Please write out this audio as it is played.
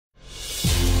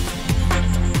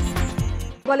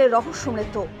বলে রহস্য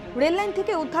মৃত্যু। রেললাইন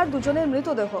থেকে উদ্ধার দুজনের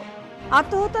মৃতদেহ।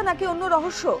 আত্মহত্যা নাকি অন্য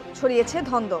রহস্য ছড়িয়েছে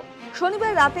ধন্দ।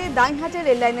 শনিবার রাতে দাইহাটে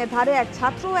রেললাইনের ধারে এক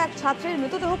ছাত্র ও এক ছাত্রীর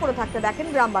মৃতদেহ পড়ে থাকতে দেখেন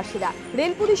গ্রামবাসীরা।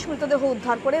 রেল পুলিশ মৃতদেহ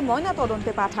উদ্ধার করে ময়না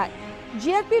তদন্তে পাঠায়।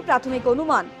 জিআরপির প্রাথমিক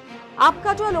অনুমান,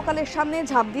 কাটোয়া লোকালের সামনে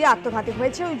ঝাঁপ দিয়ে আত্মঘাতী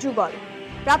হয়েছে ওই যুগল।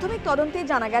 প্রাথমিক তদন্তে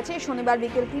জানা গেছে, শনিবার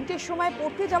বিকেল ৩টের সময়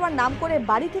পড়তে যাওয়ার নাম করে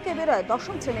বাড়ি থেকে বেরোয়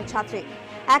 ১০ম শ্রেণীর ছাত্রী।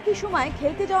 একই সময়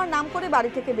খেলতে যাওয়ার নাম করে বাড়ি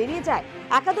থেকে বেরিয়ে যায়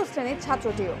একাদশ শ্রেণীর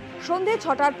ছাত্রটিও। সন্ধে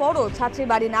 ৬টার পরও ছাত্রী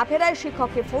বাড়ি না ফেরায়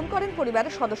শিক্ষককে ফোন করেন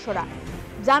পরিবারের সদস্যরা।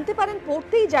 জানতে পারেন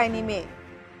পড়তেই যায়নি মেয়ে।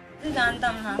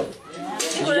 জানতাম না,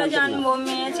 কি করে জানবো?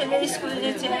 মেয়ে ছেলে স্কুল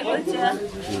যেছে,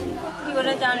 কি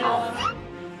করে জানবো?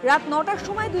 রাত ৯টার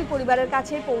সময় দুই পরিবারের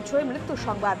কাছে পৌঁছয় মৃত্যুর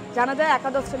সংবাদ। জানা যায়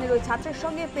একাদশ শ্রেণীর ওই ছাত্রের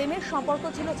সঙ্গে প্রেমের সম্পর্ক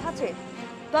ছিল ছাত্রের।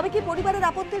 তবে কি পরিবারের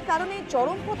আপত্তির কারণে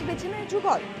চরম পথ বেছে নেয়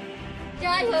যুগল?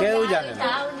 কেউ জানে না।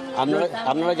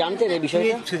 আপনারা জানতেন এই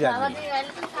বিষয়টা? কিছু জানে না।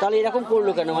 তাহলে এরকম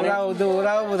করলো কেন? মানে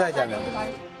ওরাও বোধহয় জানে না।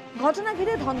 ঘটনা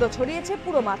ঘিরে ধন্দ ছড়িয়েছে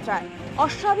পুরো মাত্রায়।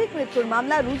 অস্বাভাবিক মৃত্যুর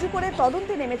মামলা রুজু করে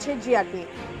তদন্তে নেমেছে জিআরপি।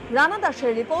 রানা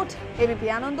দাসের রিপোর্ট, এবিপি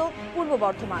আনন্দ, পূর্ব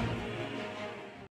বর্ধমান।